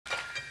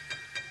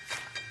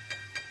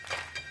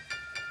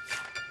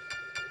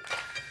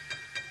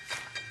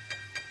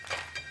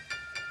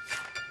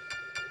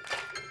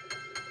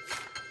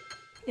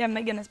yeah,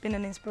 Megan has been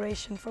an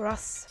inspiration for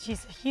us.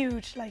 She's a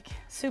huge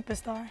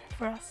superstar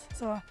for us,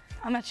 so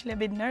I'm actually a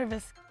bit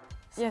nervous.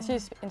 Yeah,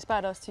 she's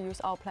inspired us to use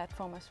our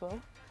platform as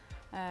well.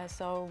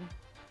 So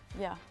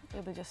yeah,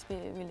 it will just be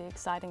really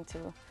exciting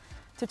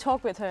to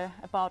talk with her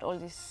about all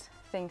these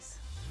things.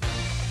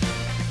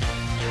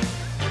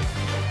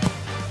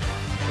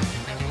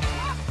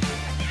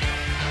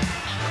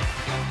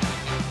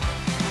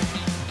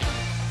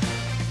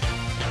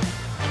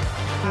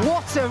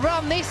 What a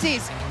run this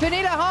is!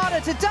 Pernille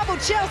Harder to double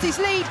Chelsea's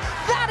lead.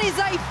 That is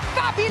a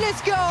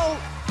fabulous goal!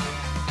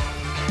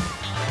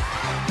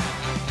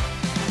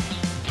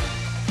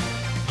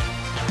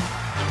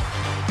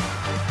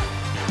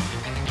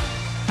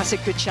 That's a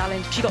good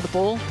challenge. She got the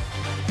ball.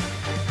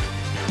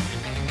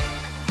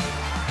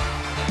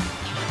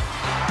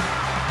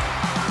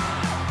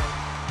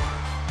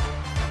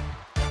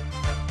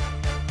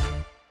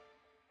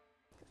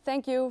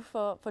 Thank you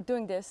for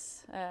doing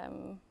this.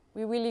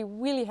 We're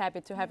really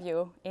happy to have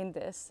you in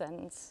this,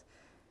 and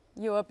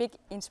you're a big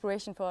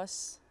inspiration for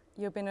us.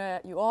 You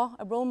are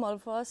a role model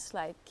for us.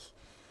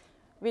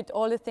 With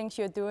all the things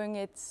you're doing,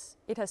 it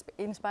has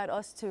inspired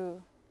us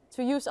to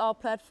use our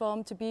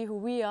platform to be who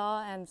we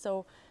are, and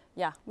so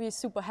yeah, we're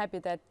super happy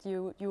that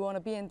you want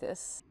to be in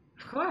this.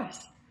 Of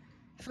course,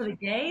 for the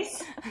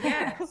gays,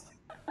 yes,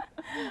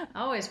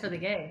 always for the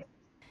gays.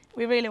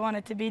 We really want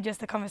it to be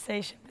just a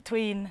conversation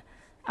between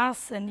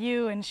us and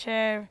you, and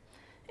share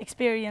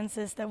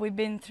experiences that we've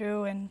been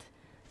through, and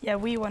yeah,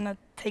 we want to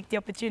take the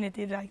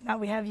opportunity, now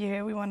we have you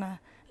here, we want to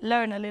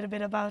learn a little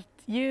bit about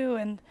you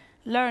and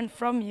learn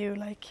from you,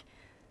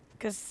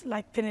 because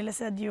like Pernille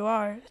said, you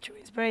are a true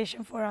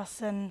inspiration for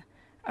us and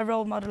a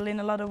role model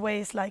in a lot of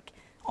ways,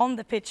 on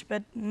the pitch,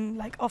 but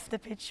off the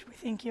pitch. We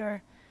think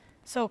you're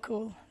so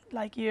cool.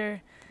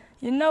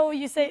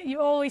 You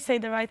always say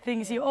the right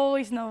things, you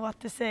always know what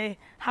to say,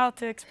 how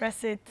to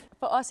express it.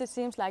 For us, it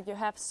seems like you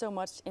have so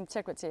much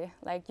integrity.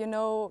 You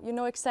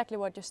know exactly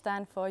what you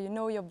stand for, you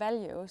know your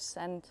values.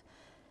 And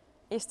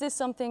is this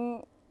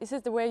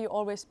the way you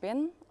always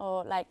been,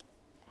 or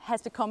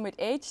has it come with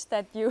age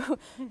that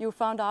you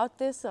found out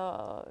this,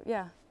 or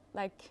yeah,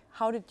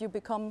 how did you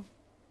become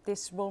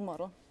this role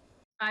model?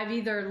 I've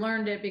either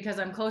learned it because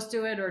I'm close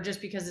to it, or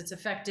just because it's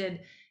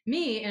affected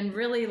me, and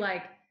really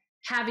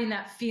having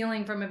that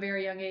feeling from a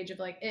very young age of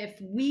if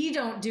we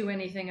don't do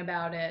anything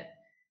about it,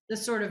 the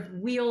sort of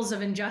wheels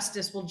of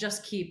injustice will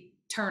just keep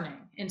turning.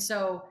 And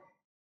so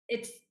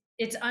it's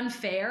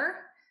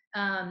unfair.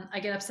 I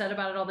get upset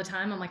about it all the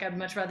time. I'm I'd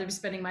much rather be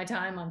spending my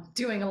time on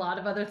doing a lot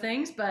of other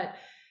things, but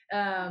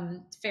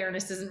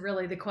fairness isn't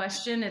really the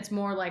question. It's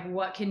more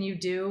what can you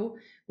do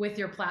with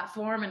your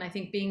platform? And I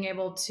think being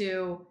able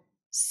to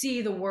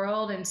see the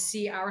world and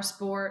see our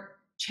sport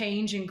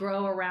change and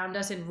grow around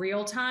us in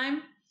real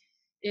time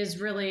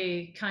is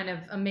really kind of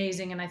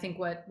amazing. And I think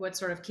what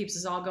sort of keeps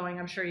us all going,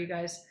 I'm sure you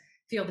guys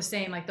feel the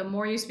same. The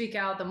more you speak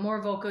out, the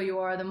more vocal you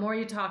are, the more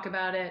you talk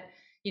about it,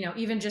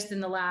 even just in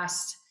the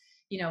last,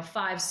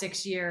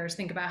 5-6 years,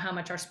 think about how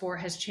much our sport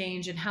has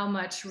changed and how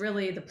much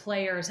really the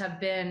players have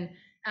been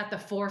at the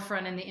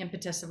forefront and the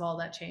impetus of all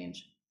that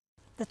change.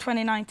 The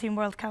 2019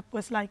 World Cup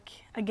was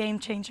a game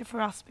changer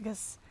for us,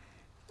 because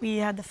we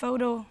had the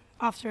photo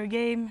after a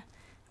game.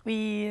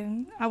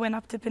 I went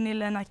up to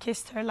Pernille and I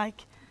kissed her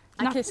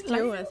I kissed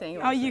you, I think.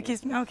 Oh, you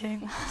kissed me, okay.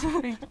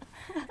 Sorry.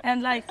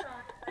 And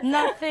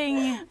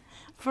nothing,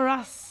 for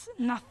us,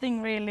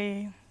 nothing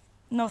really,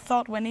 no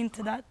thought went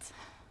into that.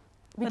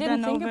 We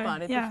didn't think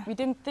about it. Yeah. We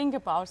didn't think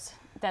about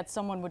that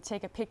someone would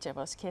take a picture of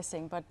us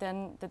kissing, but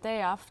then the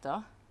day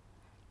after,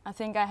 I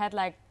think I had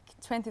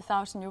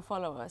 20,000 new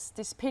followers.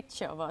 This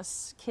picture of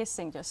us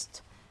kissing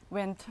just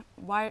went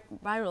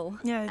viral,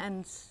 yeah.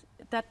 And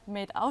that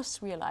made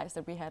us realize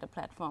that we had a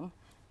platform.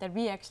 That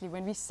we actually,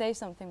 when we say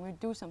something, we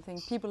do something,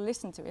 people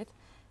listen to it,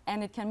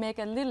 and it can make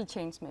a little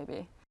change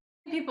maybe.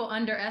 People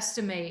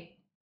underestimate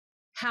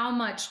how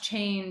much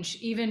change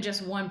even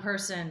just one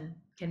person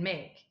can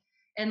make.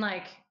 And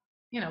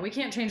we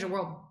can't change the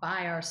world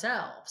by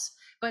ourselves,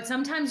 but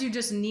sometimes you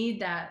just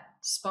need that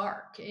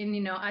spark.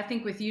 And, I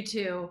think with you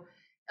two,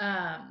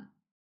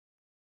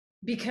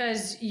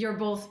 because you're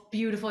both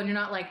beautiful and you're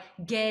not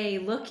gay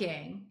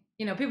looking,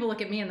 people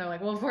look at me and they're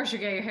well, of course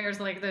you're gay. Your hair's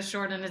this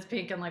short and it's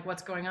pink, and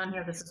what's going on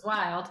here? This is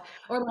wild.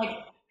 Or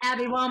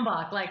Abby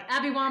Wambach,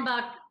 Abby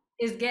Wambach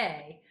is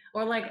gay,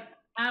 or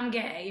I'm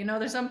gay.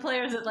 There's some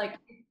players that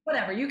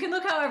whatever, you can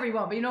look however you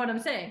want, but you know what I'm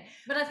saying.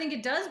 But I think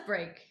it does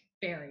break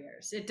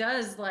barriers. It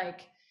does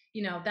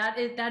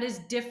that is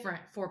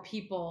different for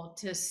people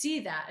to see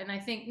that. And I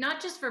think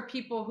not just for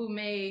people who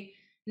may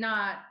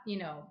not,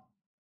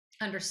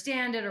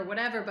 understand it or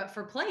whatever, but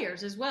for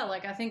players as well.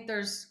 I think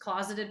there's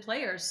closeted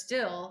players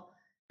still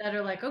that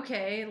are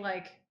okay,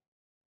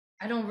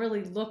 I don't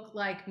really look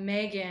like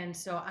Megan,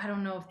 so I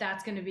don't know if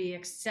that's going to be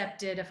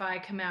accepted if I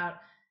come out.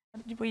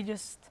 We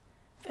just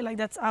feel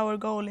that's our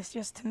goal, is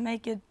just to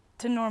make it,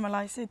 to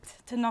normalize it,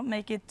 to not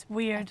make it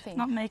weird,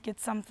 not make it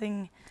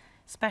something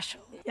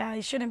special. Yeah,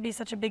 it shouldn't be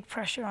such a big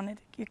pressure on it.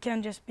 You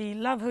can just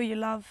love who you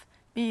love,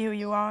 be who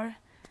you are,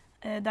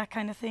 that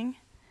kind of thing.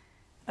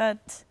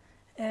 But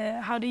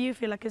how do you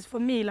feel? Like, 'cause for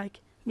me,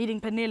 like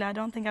meeting Pernille, I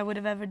don't think I would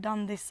have ever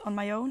done this on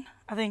my own.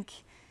 I think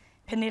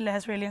Pernille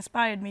has really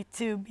inspired me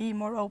to be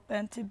more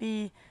open, to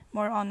be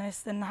more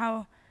honest. And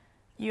how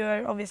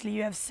obviously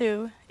you have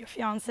Sue, your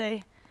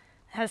fiance.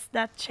 Has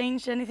that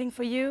changed anything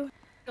for you?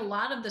 A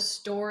lot of the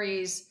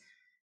stories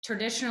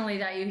traditionally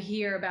that you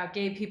hear about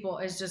gay people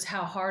is just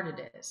how hard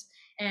it is.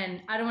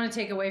 And I don't want to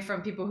take away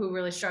from people who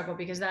really struggle,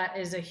 because that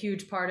is a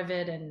huge part of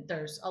it. And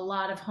there's a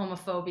lot of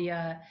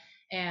homophobia,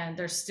 and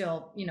there's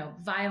still,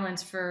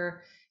 violence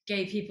for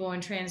gay people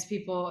and trans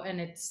people.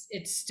 And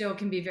it still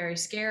can be very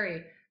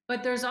scary,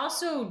 but there's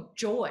also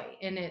joy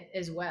in it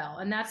as well.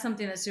 And that's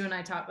something that Sue and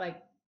I talk,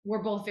 like,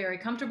 we're both very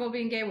comfortable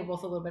being gay. We're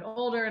both a little bit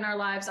older in our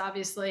lives,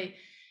 obviously.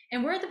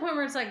 And we're at the point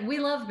where it's like, we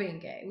love being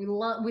gay. We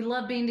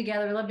love being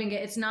together. We love being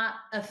gay. It's not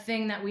a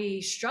thing that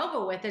we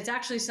struggle with. It's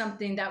actually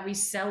something that we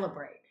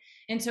celebrate.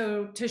 And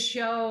so to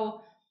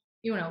show,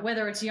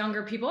 whether it's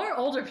younger people or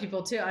older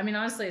people too, I mean,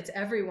 honestly, it's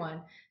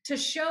everyone, to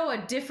show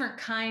a different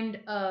kind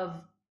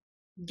of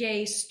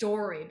gay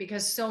story,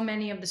 because so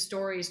many of the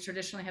stories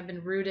traditionally have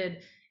been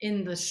rooted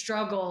in the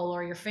struggle,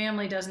 or your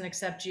family doesn't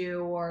accept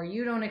you, or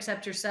you don't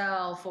accept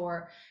yourself,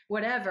 or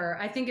whatever.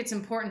 I think it's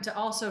important to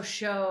also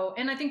show,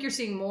 and I think you're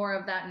seeing more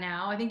of that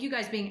now. I think you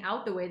guys being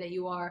out the way that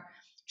you are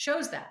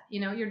shows that,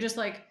 you're just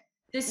like,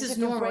 this is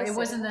normal. It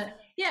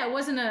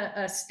wasn't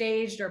a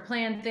staged or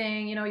planned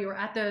thing. You were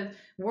at the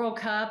World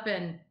Cup,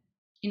 and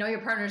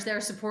your partner's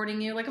there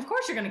supporting you. Like, of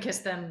course you're going to kiss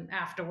them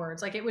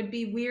afterwards. Like, it would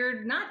be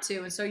weird not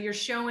to. And so you're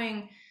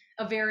showing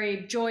a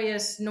very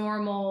joyous,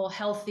 normal,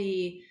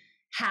 healthy,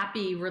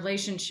 happy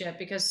relationship,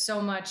 because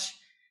so much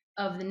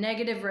of the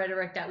negative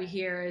rhetoric that we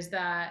hear is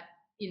that,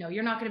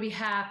 you're not going to be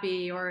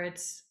happy, or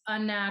it's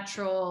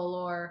unnatural,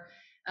 or,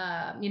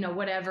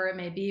 whatever it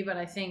may be. But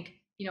I think,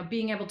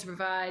 being able to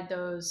provide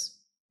those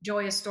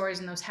joyous stories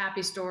and those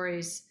happy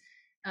stories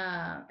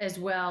as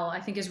well,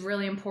 I think is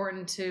really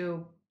important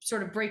to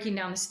sort of breaking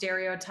down the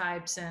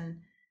stereotypes and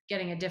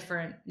getting a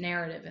different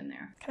narrative in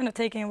there. Kind of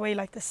taking away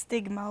like the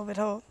stigma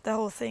of the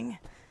whole thing.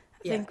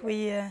 I think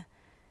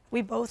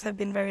we both have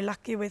been very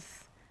lucky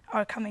with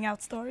our coming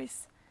out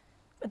stories,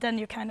 but then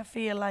you kind of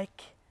feel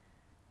like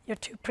you're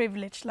too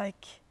privileged.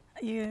 Like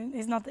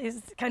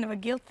it's kind of a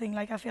guilt thing.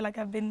 Like, I feel like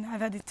I've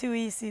had it too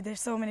easy.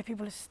 There's so many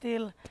people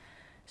still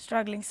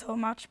struggling so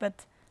much,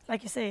 but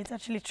like you say, it's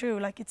actually true.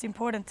 Like, it's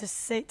important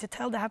to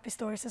tell the happy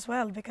stories as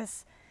well,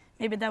 because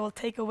maybe that will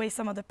take away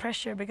some of the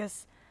pressure.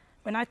 Because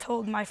when I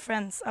told my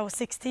friends, I was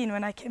 16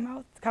 when I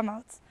come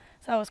out,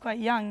 so I was quite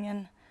young,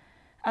 and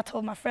I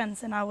told my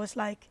friends, and I was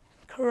like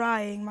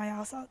crying my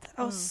ass out.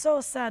 I was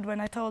so sad when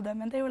I told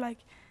them, and they were like,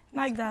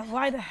 Magda,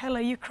 why the hell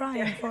are you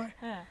crying for?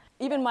 Yeah.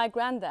 Even my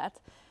granddad,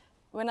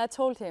 when I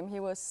told him, he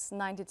was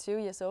 92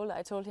 years old,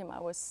 I told him I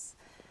was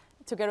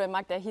together with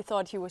Magda. He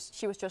thought she was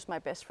just my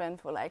best friend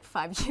for like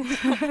 5 years.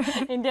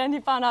 And then he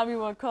found out we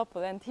were a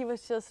couple, and he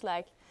was just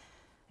like,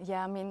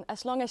 yeah, I mean,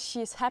 as long as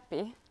she's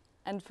happy.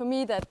 And for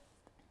me, that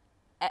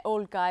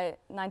old guy,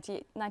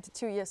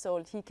 92 years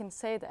old, he can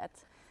say that.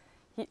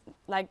 He,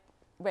 like,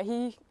 where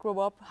he grew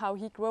up, how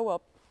he grew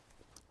up,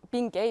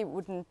 being gay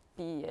wouldn't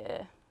be,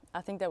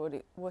 I think that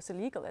was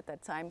illegal at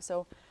that time.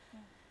 So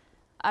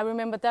I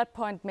remember that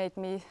point made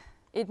me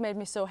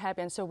so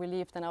happy and so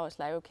relieved. And I was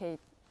like, okay,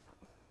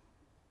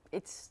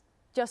 it's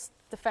just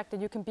the fact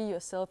that you can be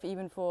yourself,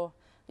 even for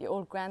your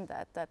old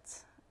granddad, that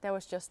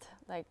was just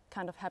like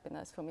kind of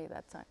happiness for me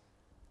that time.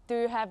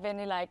 Do you have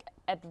any like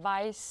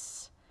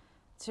advice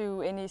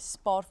to any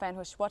sport fan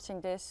who's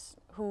watching this,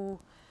 who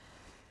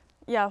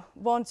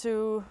want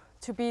to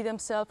be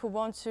themselves, who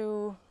want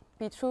to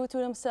be true to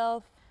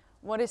themselves?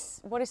 What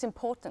is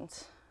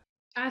important?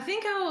 I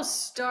think I will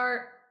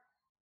start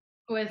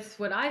with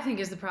what I think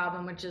is the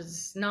problem, which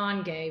is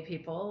non-gay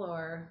people,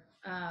 or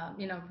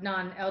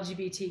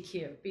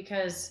non-LGBTQ,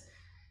 because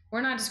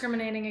we're not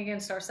discriminating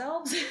against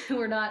ourselves.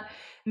 We're not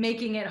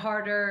making it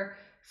harder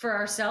for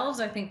ourselves.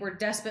 I think we're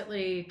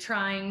desperately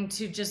trying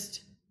to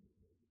just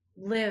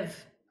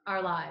live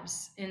our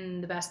lives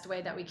in the best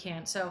way that we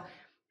can. So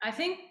I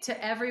think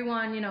to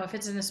everyone, if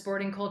it's in the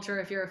sporting culture,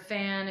 if you're a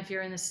fan, if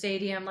you're in the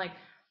stadium, like,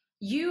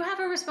 you have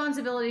a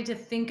responsibility to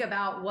think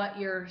about what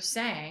you're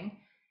saying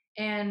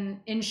and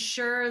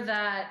ensure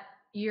that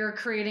you're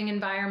creating an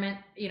environment,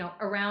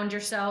 around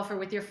yourself or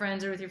with your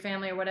friends or with your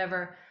family or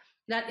whatever,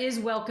 that is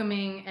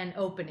welcoming and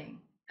open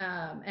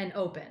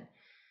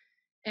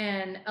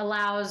and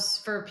allows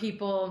for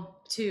people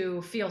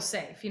to feel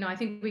safe. I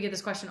think we get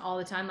this question all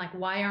the time, like,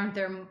 why aren't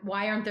there,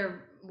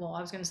 well, I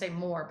was going to say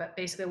more, but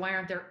basically, why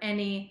aren't there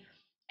any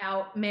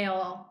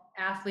male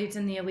athletes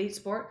in the elite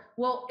sport?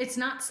 Well, it's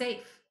not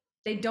safe.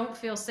 They don't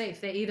feel safe.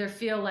 They either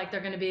feel like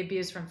they're going to be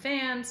abused from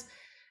fans,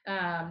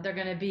 they're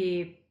going to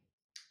be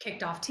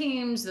kicked off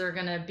teams, they're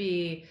going to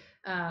be,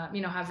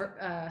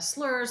 have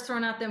slurs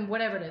thrown at them,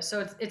 whatever it is.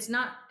 So it's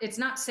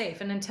not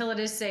safe. And until it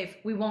is safe,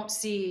 we won't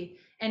see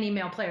any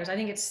male players. I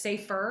think it's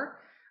safer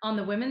on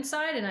the women's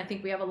side. And I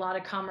think we have a lot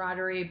of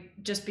camaraderie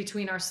just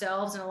between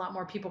ourselves and a lot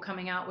more people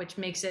coming out, which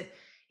makes it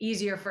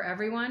easier for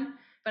everyone.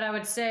 But I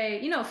would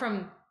say,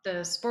 from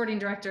the sporting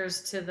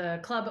directors to the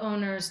club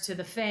owners to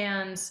the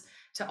fans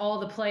to all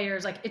the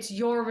players. Like, it's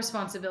your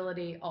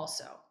responsibility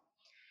also.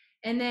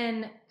 And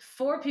then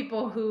for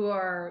people who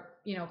are,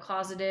 you know,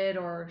 closeted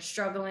or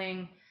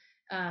struggling,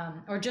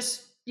 or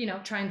just, you know,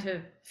 trying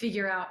to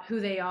figure out who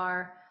they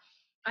are,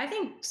 I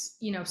think,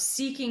 you know,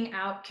 seeking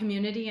out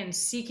community and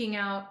seeking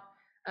out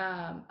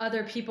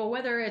other people,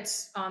 whether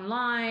it's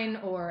online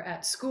or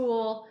at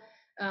school,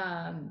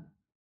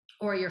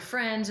 or your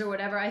friends or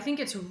whatever. I think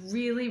it's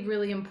really,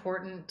 really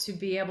important to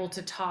be able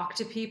to talk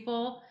to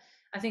people.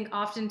 I think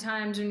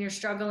oftentimes when you're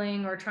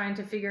struggling or trying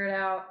to figure it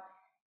out,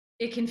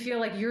 it can feel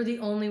like you're the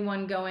only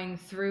one going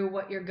through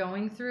what you're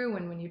going through.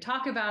 And when you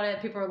talk about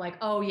it, people are like,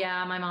 oh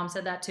yeah, my mom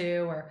said that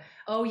too. Or,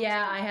 oh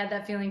yeah, I had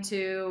that feeling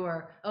too.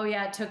 Or, oh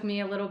yeah, it took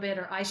me a little bit,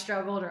 or I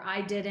struggled, or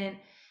I didn't.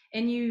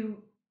 And you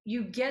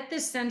get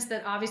this sense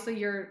that obviously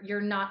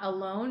you're not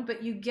alone,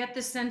 but you get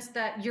the sense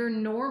that you're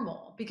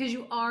normal, because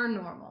you are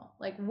normal.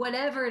 Like,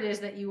 whatever it is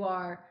that you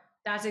are,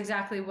 that's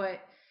exactly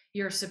what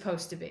you're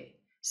supposed to be.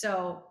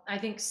 So I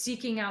think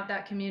seeking out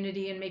that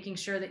community and making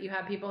sure that you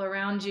have people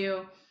around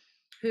you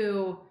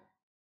who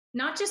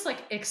not just like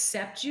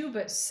accept you,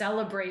 but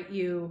celebrate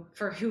you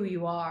for who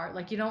you are.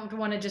 Like, you don't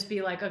want to just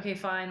be like, okay,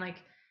 fine, like,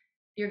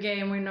 you're gay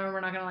and we're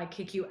not gonna like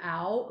kick you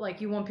out.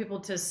 Like, you want people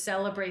to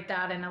celebrate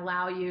that and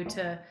allow you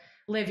to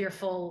live your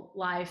full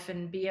life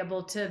and be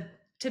able to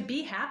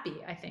be happy.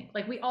 I think,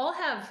 like, we all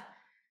have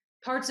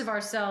parts of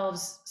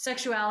ourselves,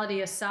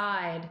 sexuality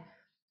aside,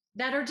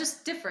 that are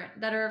just different,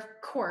 that are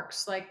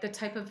quirks, like the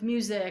type of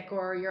music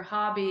or your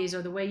hobbies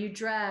or the way you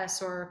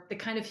dress or the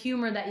kind of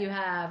humor that you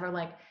have, or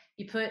like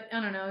you put, I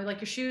don't know,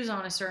 like your shoes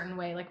on a certain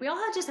way. Like, we all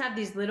just have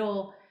these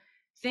little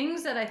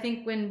things that I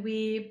think when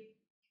we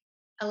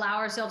allow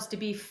ourselves to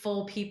be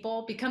full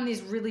people, become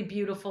these really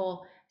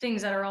beautiful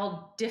things that are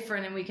all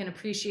different and we can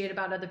appreciate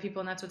about other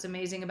people. And that's what's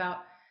amazing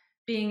about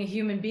being a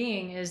human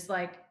being, is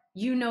like,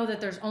 you know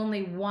that there's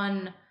only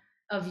one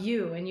of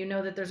you, and you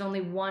know that there's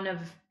only one of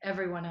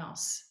everyone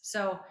else.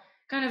 So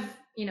kind of,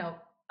 you know,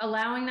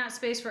 allowing that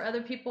space for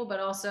other people, but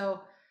also,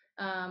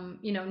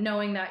 you know,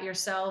 knowing that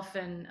yourself,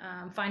 and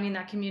finding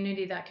that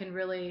community that can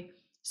really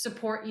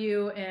support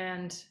you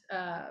and,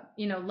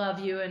 you know, love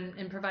you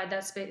and provide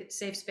that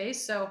safe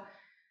space. So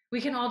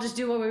we can all just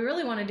do what we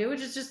really want to do,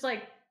 which is just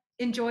like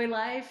enjoy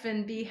life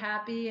and be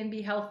happy and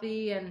be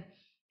healthy and,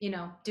 you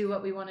know, do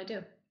what we want to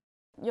do.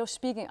 You're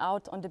speaking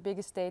out on the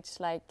biggest stage,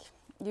 like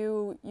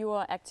you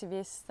are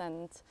activist,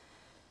 and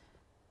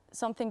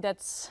something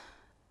that's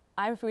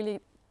I really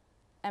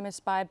am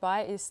inspired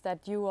by is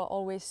that you are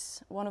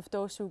always one of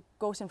those who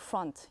goes in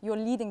front. You're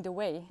leading the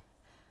way.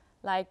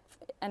 Like,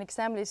 an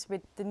example is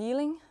with the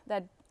kneeling,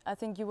 that I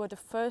think you were the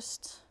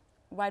first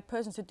white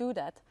person to do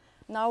that.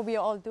 Now we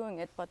are all doing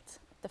it, but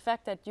the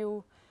fact that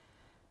you're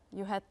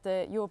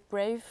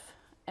brave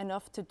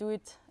enough to do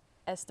it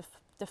as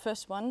the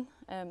first one.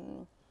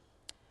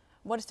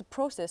 What is the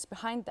process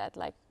behind that?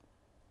 Like,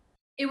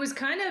 it was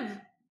kind of,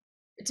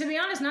 to be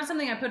honest, not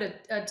something I put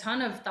a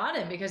ton of thought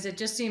in, because it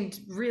just seemed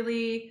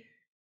really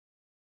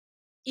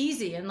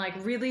easy and like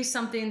really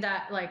something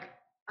that, like,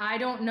 I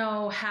don't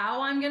know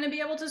how I'm going to be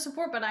able to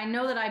support, but I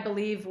know that I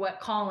believe what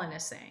Colin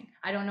is saying.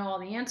 I don't know all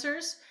the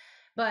answers,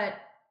 but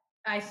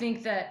I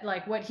think that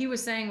like what he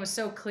was saying was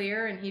so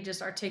clear, and he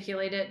just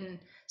articulated it in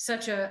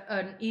such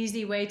an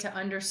easy way to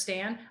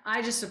understand.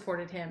 I just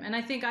supported him. And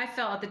I think I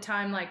felt at the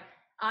time like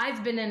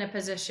I've been in a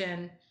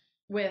position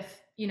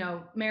with, you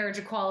know, marriage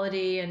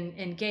equality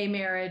and gay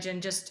marriage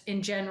and just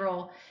in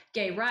general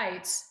gay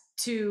rights,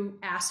 to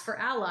ask for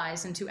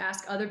allies and to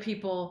ask other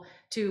people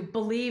to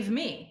believe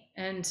me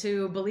and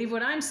to believe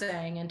what I'm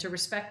saying and to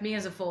respect me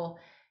as a full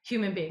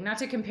human being. Not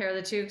to compare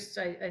the two, because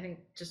I think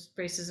just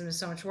racism is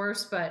so much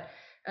worse, but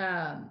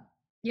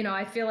you know,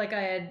 I feel like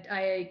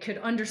I could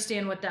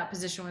understand what that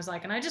position was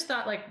like. And I just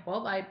thought like,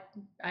 well, I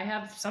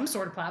have some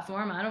sort of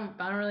platform. I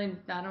don't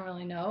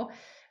really know.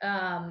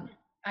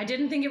 I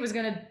didn't think it was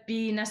going to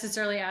be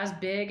necessarily as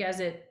big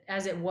as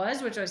it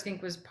was, which I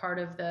think was part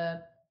of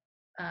the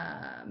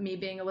me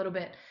being a little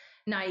bit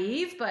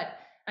naive. But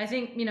I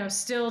think, you know,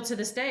 still to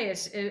this day,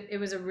 it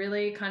was a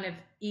really kind of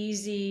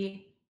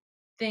easy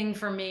thing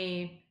for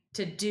me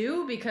to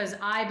do, because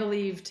I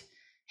believed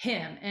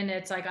him. And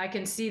it's like, I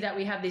can see that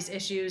we have these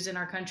issues in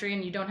our country,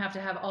 and you don't have to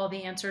have all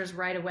the answers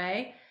right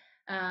away.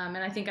 And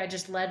I think I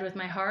just led with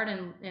my heart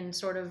and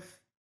sort of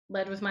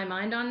led with my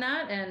mind on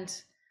that. And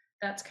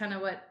that's kind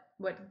of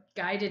what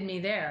guided me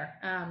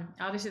there.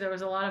 Obviously there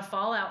was a lot of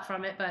fallout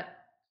from it, but,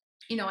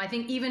 you know, I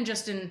think even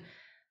just in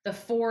the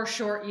 4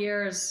 short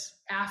years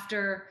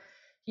after,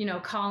 you know,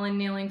 Colin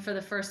kneeling for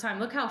the first time,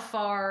 look how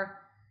far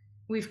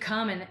we've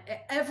come, and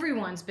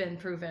everyone's been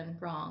proven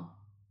wrong.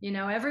 You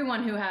know,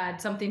 everyone who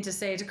had something to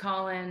say to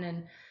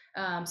Colin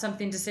and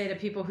something to say to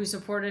people who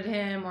supported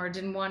him or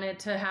didn't want it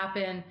to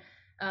happen,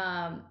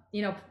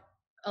 you know,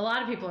 a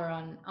lot of people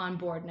are on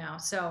board now.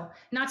 So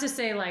not to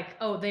say like,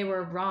 oh, they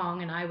were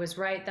wrong and I was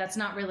right. That's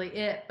not really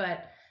it.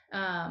 But,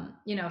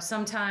 you know,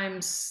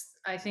 sometimes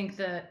I think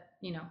that,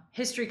 you know,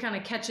 history kind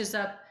of catches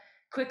up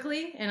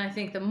quickly. And I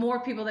think the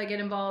more people that get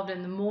involved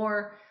and the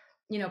more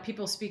you know,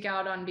 people speak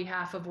out on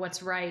behalf of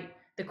what's right,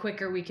 the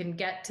quicker we can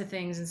get to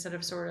things instead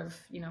of sort of,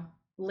 you know,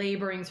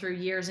 laboring through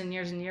years and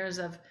years and years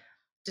of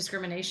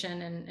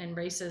discrimination and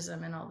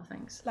racism and all the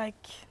things.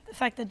 Like the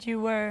fact that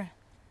you were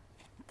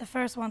the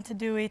first one to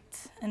do it,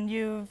 and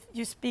you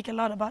speak a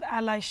lot about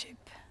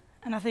allyship,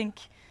 and I think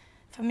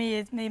for me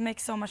it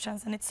makes so much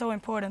sense and it's so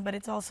important, but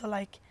it's also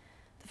like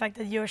the fact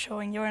that you're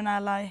showing you're an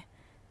ally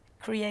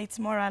creates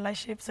more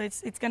allyship, so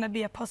it's going to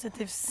be a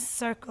positive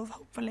circle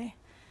hopefully.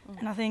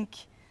 And I think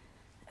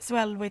as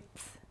well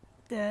with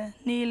the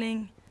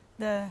kneeling,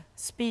 the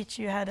speech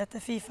you had at the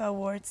FIFA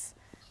Awards,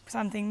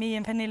 something me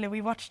and Pernille,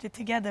 we watched it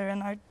together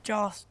and our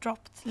jaws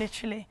dropped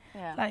literally.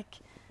 Yeah. Like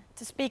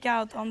to speak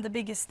out on the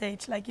biggest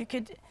stage, like you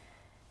could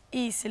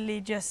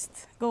easily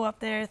just go up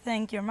there,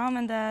 thank your mom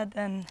and dad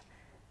and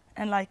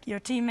like your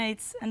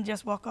teammates and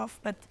just walk off.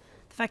 But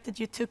the fact that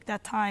you took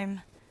that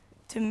time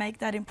to make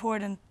that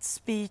important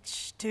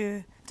speech,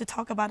 to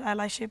talk about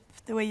allyship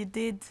the way you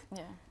did,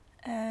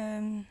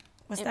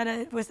 was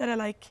that a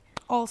like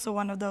also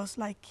one of those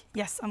like,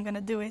 yes, I'm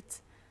gonna do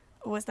it?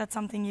 Or was that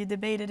something you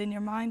debated in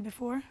your mind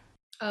before?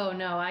 Oh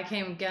no, I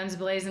came guns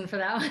blazing for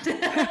that one.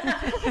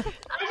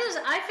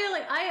 I feel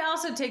like I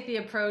also take the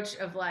approach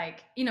of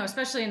like, you know,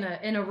 especially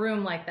in a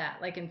room like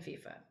that, like in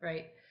FIFA,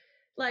 right?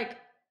 Like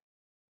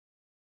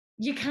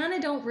you kind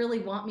of don't really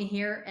want me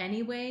here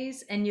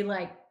anyways, and you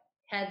like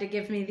had to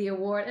give me the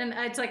award, and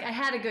it's like I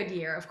had a good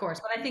year, of course,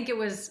 but I think it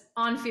was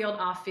on field,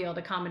 off field,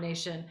 a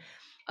combination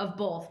of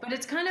both. But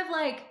it's kind of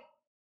like,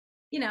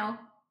 you know,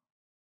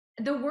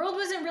 the world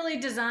wasn't really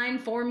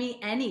designed for me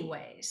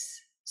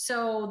anyways.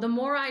 So the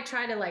more I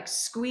try to like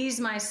squeeze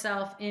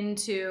myself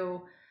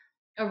into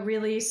a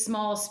really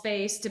small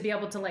space to be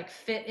able to like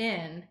fit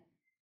in,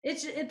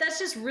 that's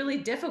just really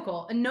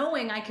difficult. And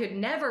knowing I could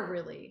never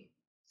really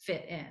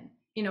fit in,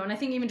 you know, and I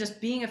think even just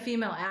being a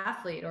female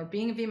athlete or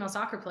being a female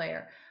soccer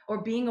player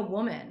or being a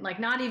woman, like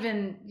not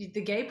even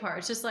the gay part,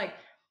 it's just like,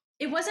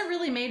 it wasn't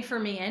really made for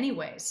me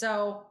anyway.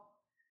 So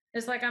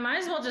it's like, I might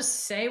as well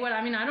just say what,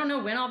 I mean, I don't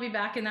know when I'll be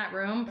back in that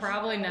room,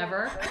 probably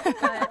never,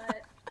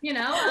 but you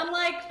know, I'm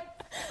like,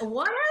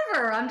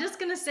 whatever, I'm just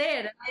going to say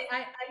it.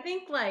 I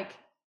think like,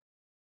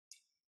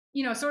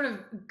 you know, sort of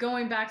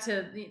going back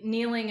to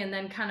kneeling and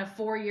then kind of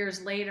 4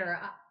 years later,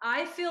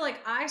 I feel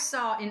like I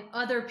saw in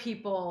other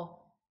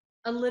people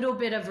a little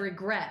bit of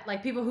regret,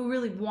 like people who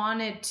really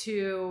wanted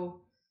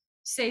to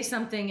say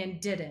something and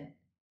didn't.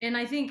 And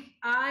I think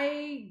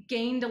I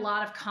gained a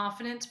lot of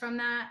confidence from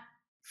that,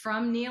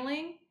 from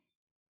kneeling,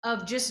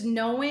 of just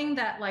knowing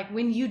that like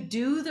when you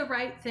do the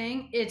right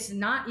thing, it's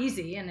not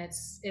easy and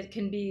it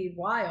can be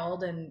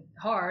wild and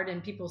hard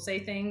and people say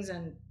things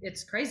and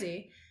it's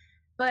crazy,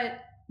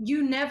 but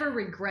you never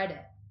regret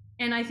it.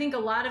 And I think a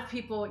lot of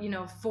people, you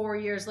know, 4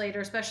 years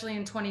later, especially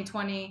in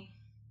 2020,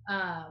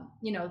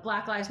 you know,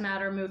 Black Lives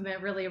Matter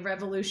movement, really a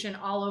revolution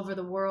all over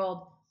the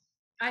world.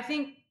 I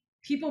think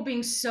people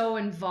being so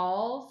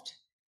involved,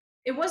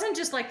 it wasn't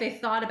just like they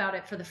thought about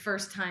it for the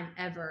first time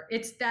ever.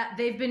 It's that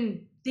they've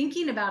been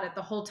thinking about it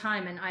the whole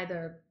time and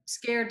either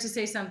scared to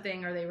say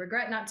something or they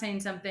regret not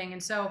saying something.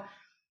 And so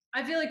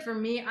I feel like for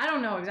me, I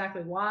don't know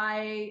exactly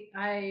why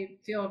I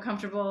feel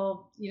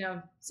comfortable, you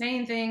know,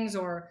 saying things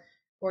or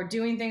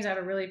doing things. I have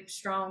a really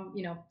strong,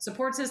 you know,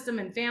 support system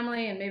and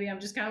family, and maybe I'm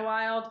just kind of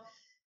wild.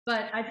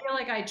 But I feel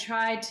like I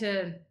try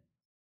to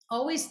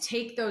always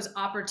take those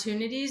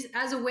opportunities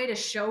as a way to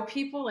show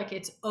people like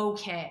it's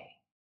okay.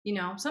 You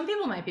know, some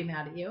people might be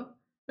mad at you,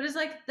 but it's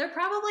like they're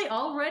probably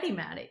already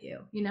mad at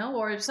you, you know,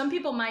 or some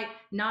people might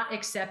not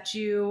accept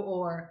you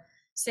or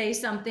say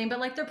something, but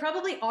like they're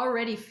probably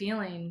already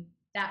feeling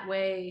that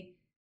way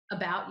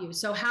about you.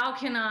 So how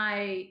can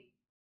I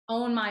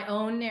own my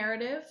own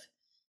narrative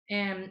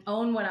and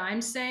own what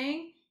I'm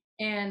saying?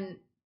 And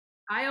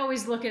I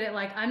always look at it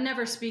like I'm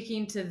never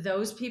speaking to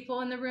those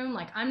people in the room.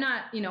 Like I'm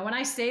not, you know, when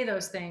I say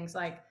those things,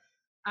 like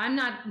I'm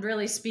not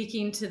really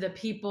speaking to the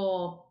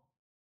people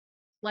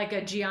like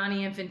a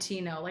Gianni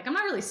Infantino. Like I'm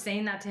not really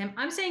saying that to him.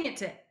 I'm saying it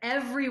to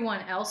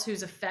everyone else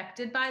who's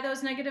affected by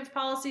those negative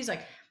policies.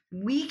 Like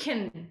we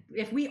can,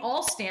 if we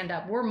all stand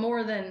up, we're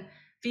more than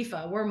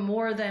FIFA. We're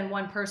more than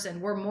one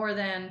person. We're more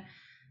than,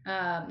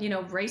 you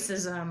know,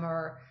 racism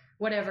or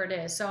whatever it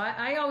is. So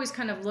I always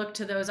kind of look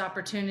to those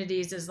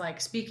opportunities as like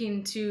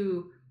speaking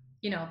to,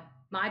 you know,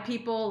 my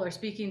people or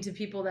speaking to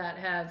people that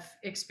have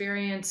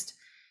experienced,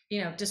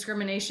 you know,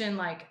 discrimination.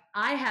 Like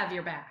I have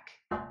your back.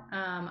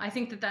 I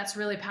think that that's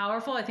really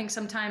powerful. I think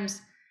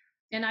sometimes,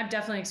 and I've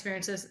definitely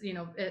experienced this, you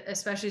know,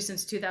 especially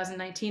since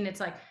 2019, it's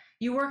like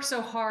you work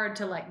so hard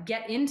to like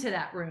get into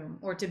that room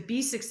or to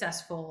be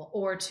successful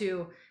or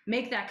to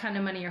make that kind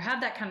of money or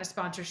have that kind of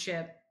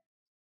sponsorship.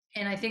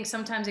 And I think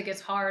sometimes it gets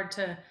hard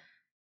to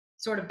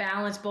sort of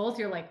balance both.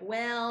 You're like,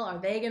 well, are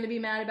they going to be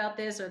mad about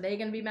this? Are they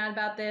going to be mad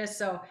about this?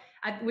 So,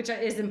 which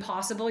is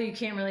impossible. You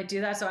can't really do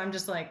that. So I'm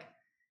just like,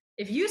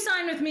 if you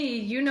sign with me,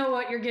 you know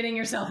what you're getting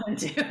yourself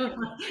into.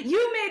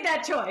 You made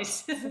that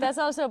choice. That's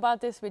also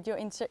about this with your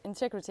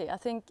integrity. I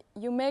think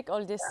you make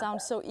all this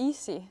sound so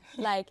easy,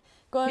 like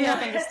going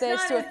up on the stage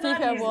to a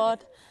FIFA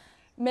award,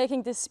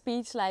 making this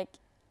speech. Like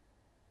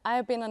I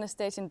have been on a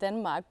stage in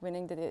Denmark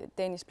winning the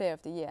Danish Player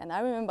of the Year, and I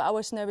remember I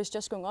was nervous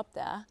just going up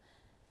there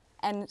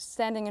and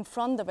standing in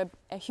front of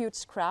a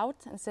huge crowd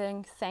and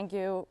saying thank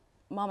you,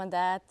 mom and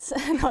dad,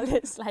 and all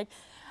this. Like,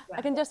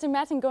 I can just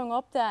imagine going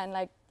up there and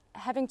like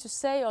having to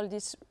say all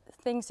these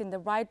things in the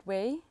right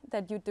way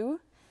that you do.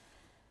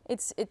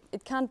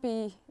 It can't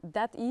be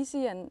that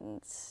easy,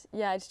 and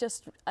yeah, it's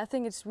just, I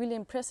think it's really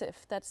impressive.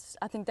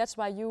 I think that's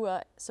why you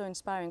are so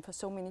inspiring for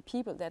so many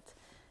people,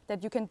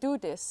 that you can do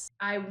this.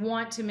 I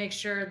want to make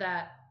sure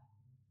that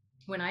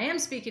when I am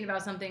speaking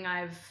about something,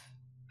 I've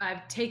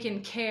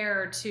taken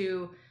care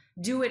to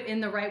do it in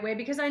the right way,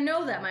 because I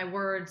know that my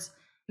words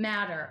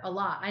matter a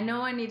lot. I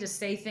know I need to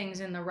say things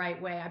in the right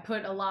way. I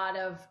put a lot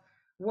of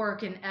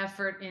work and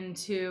effort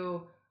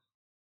into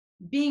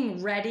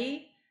being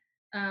ready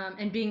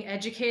and being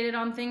educated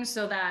on things,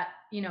 so that,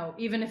 you know,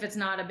 even if it's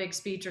not a big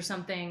speech or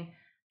something,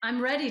 I'm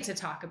ready to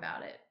talk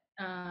about it.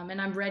 And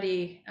I'm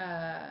ready,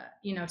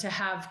 you know, to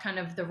have kind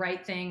of the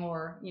right thing,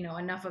 or, you know,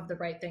 enough of the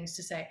right things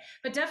to say.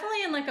 But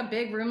definitely in like a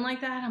big room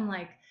like that, I'm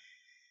like,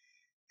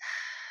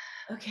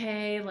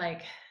 okay,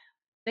 like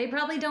they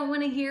probably don't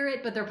want to hear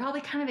it, but they're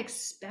probably kind of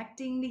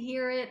expecting to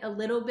hear it a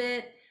little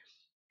bit.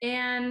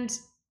 And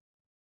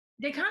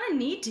they kind of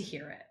need to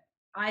hear it,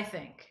 I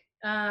think.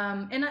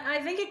 And I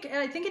think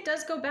it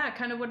does go back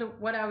kind of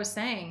what I was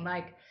saying,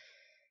 like,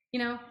 you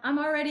know, I'm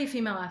already a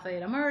female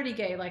athlete, I'm already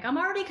gay, like I'm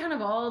already kind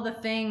of all the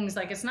things,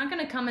 like it's not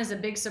going to come as a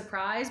big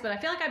surprise, but I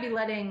feel like I'd be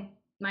letting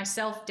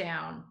myself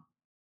down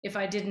if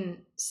I didn't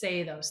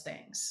say those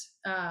things.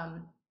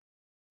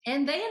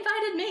 And they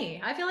invited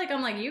me. I feel like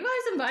I'm like, you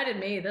guys invited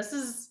me.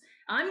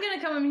 I'm going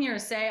to come in here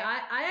and say,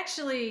 I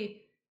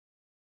actually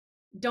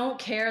don't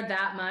care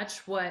that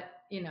much what,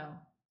 you know,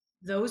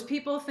 those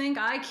people think.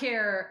 I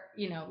care,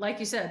 you know, like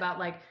you said, about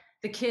like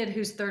the kid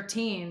who's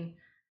 13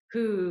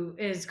 who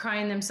is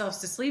crying themselves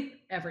to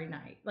sleep every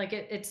night. Like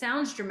it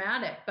sounds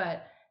dramatic,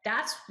 but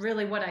that's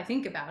really what I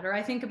think about. Or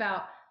I think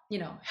about, you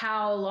know,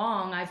 how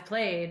long I've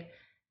played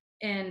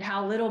and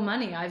how little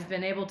money I've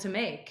been able to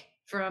make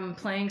from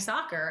playing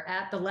soccer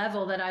at the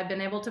level that I've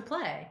been able to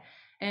play,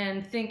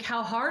 and think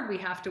how hard we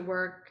have to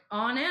work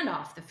on and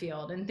off the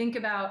field, and think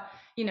about,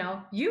 you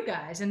know, you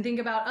guys, and think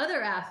about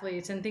other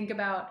athletes, and think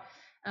about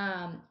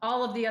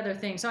all of the other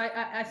things. So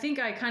I think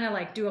I kind of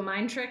like do a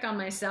mind trick on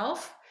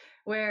myself,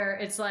 where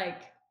it's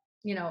like,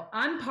 you know,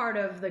 I'm part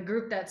of the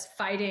group that's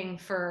fighting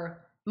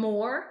for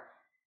more.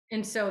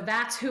 And so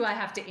that's who I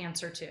have to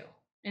answer to.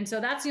 And so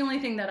that's the only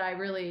thing that I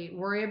really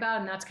worry about.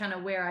 And that's kind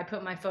of where I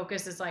put my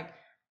focus, is like,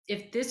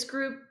 if this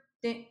group,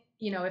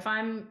 you know, if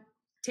I'm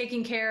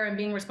taking care and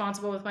being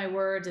responsible with my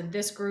words, and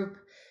this group,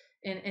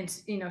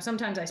 and you know,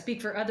 sometimes I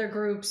speak for other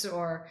groups,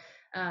 or,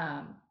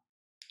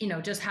 you know,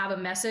 just have a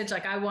message,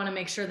 like I want to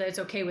make sure that it's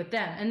okay with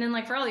them. And then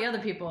like for all the other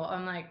people,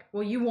 I'm like,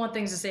 well, you want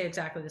things to stay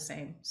exactly the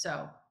same.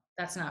 So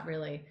that's not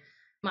really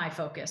my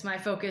focus. My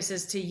focus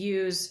is to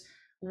use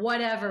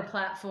whatever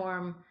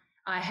platform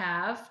I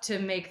have to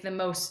make the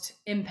most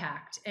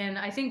impact. And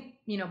I think,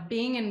 you know,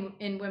 being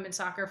in women's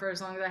soccer for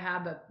as long as I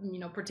have, but, you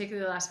know,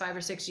 particularly the last 5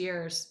 or 6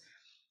 years,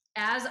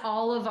 as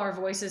all of our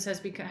voices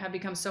have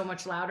become so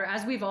much louder,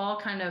 as we've all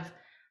kind of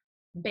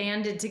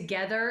banded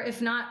together,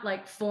 if not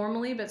like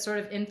formally, but sort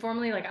of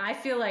informally, like I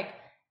feel like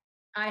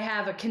I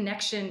have a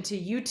connection to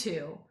you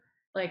two,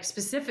 like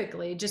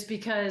specifically, just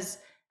because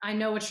I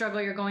know what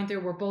struggle you're going through.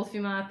 We're both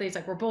female athletes,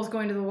 like we're both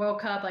going to the World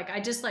Cup. Like I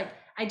just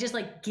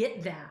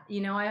get that, you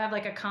know, I have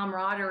like a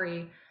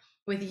camaraderie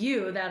with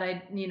you that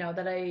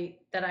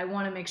I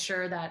want to make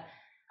sure that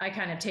I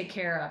kind of take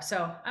care of.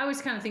 So I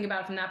always kind of think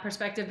about it from that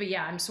perspective. But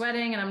yeah, I'm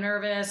sweating and I'm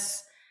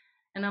nervous,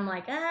 and I'm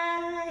like,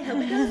 I hope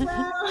it goes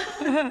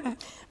well.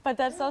 But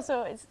that's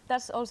also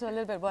a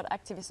little bit what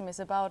activism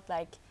is about.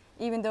 Like,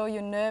 even though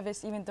you're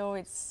nervous, even though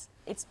it's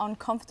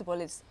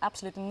uncomfortable, it's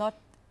absolutely not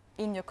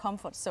in your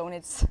comfort zone.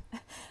 It's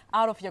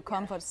out of your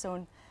comfort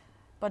zone.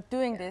 But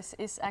doing this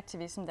is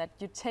activism, that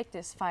you take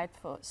this fight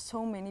for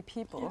so many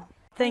people. Yeah.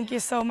 Thank you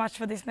so much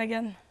for this,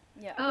 Megan.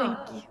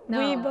 Yeah.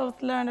 We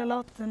both learned a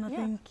lot, and I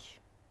think,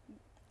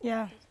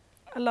 yeah,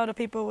 a lot of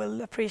people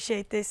will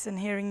appreciate this, and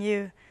hearing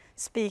you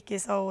speak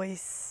is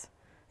always,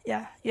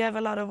 yeah, you have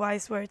a lot of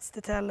wise words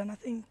to tell, and I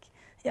think,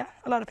 yeah,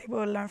 a lot of people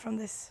will learn from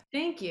this.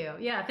 Thank you.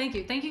 Yeah, thank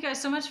you. Thank you guys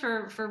so much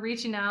for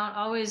reaching out.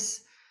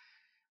 Always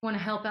want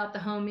to help out the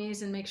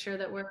homies and make sure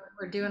that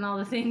we're doing all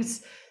the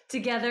things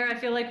together. I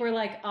feel like we're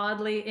like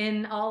oddly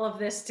in all of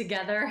this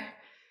together.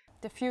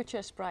 The future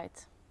is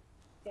bright.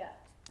 Yeah.